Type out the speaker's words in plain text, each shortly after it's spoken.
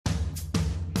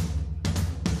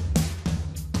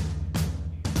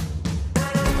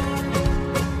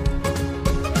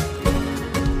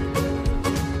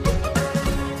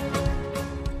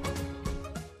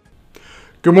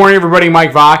Good morning, everybody.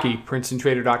 Mike Vacchi,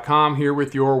 PrincetonTrader.com, here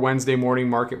with your Wednesday morning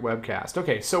market webcast.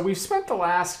 Okay, so we've spent the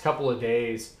last couple of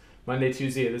days, Monday,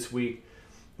 Tuesday of this week,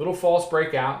 little false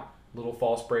breakout, little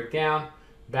false breakdown,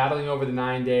 battling over the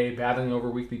 9-day, battling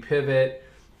over weekly pivot,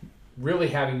 really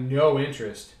having no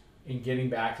interest in getting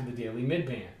back to the daily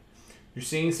midband. You're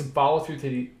seeing some follow through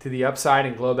to the upside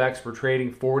in Globex. We're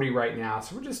trading 40 right now,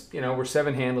 so we're just, we're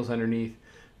 7 handles underneath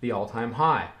the all-time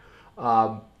high.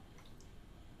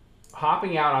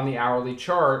 Hopping out on the hourly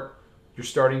chart, you're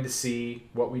starting to see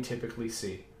what we typically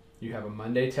see. You have a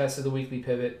Monday test of the weekly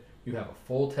pivot. You have a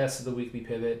full test of the weekly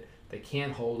pivot. They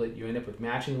can't hold it. You end up with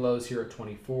matching lows here at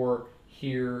 24,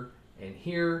 here, and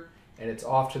it's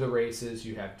off to the races.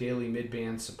 You have daily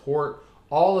mid-band support.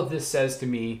 All of this says to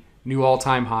me, new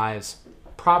all-time highs,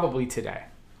 probably today.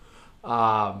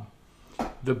 The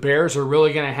Bears are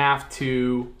really going to have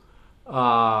to...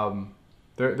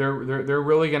 They're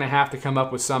really going to have to come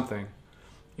up with something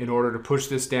in order to push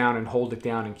this down and hold it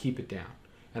down and keep it down.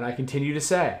 And I continue to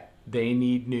say they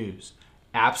need news.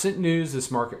 Absent news,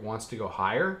 this market wants to go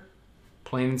higher,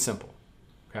 plain and simple.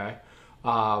 Okay,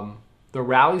 the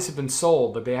rallies have been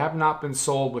sold, but they have not been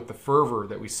sold with the fervor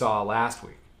that we saw last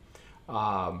week.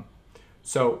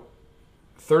 So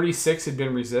 36 had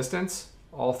been resistance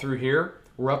all through here.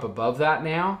 We're up above that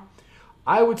now.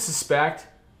 I would suspect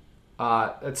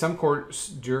at some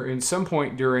point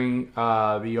during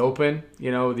the open,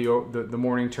 the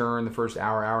morning turn, the first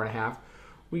hour and a half,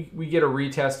 we get a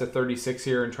retest of 36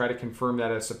 here and try to confirm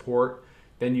that as support.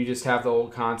 Then you just have the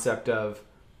old concept of,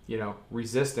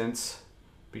 resistance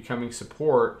becoming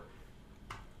support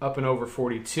up and over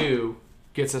 42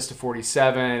 gets us to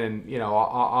 47, and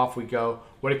off we go.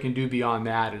 What it can do beyond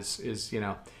that is it's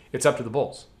up to the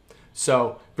bulls.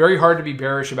 So very hard to be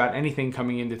bearish about anything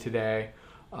coming into today.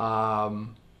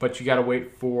 But you got to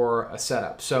wait for a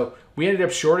setup. So we ended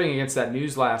up shorting against that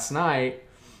news last night.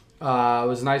 It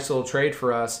was a nice little trade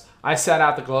for us. I sat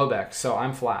out the Globex, so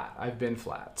I'm flat. I've been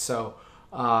flat. So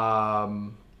I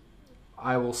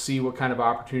will see what kind of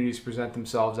opportunities present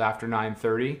themselves after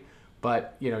 9:30.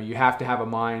 But you have to have a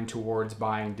mind towards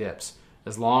buying dips.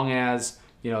 As long as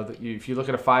if you look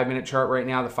at a 5-minute chart right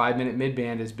now, the 5-minute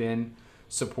midband has been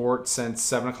support since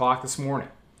 7 o'clock this morning.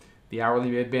 The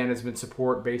hourly midband has been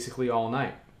support basically all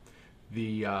night.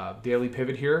 The daily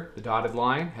pivot here, the dotted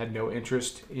line, had no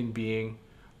interest in being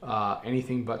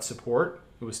anything but support.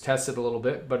 It was tested a little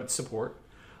bit, but it's support.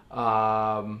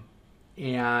 And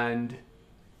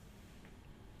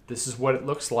this is what it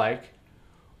looks like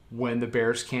when the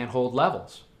Bears can't hold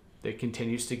levels. It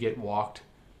continues to get walked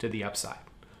to the upside.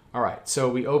 All right, so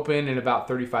we open in about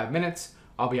 35 minutes.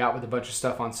 I'll be out with a bunch of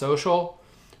stuff on social.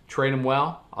 Trade them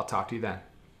well. I'll talk to you then.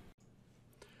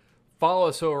 Follow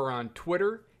us over on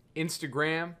Twitter,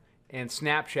 Instagram, and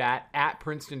Snapchat at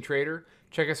Princeton Trader.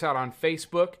 Check us out on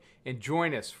Facebook and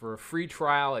join us for a free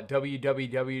trial at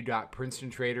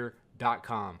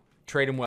www.princetontrader.com. Trade them well.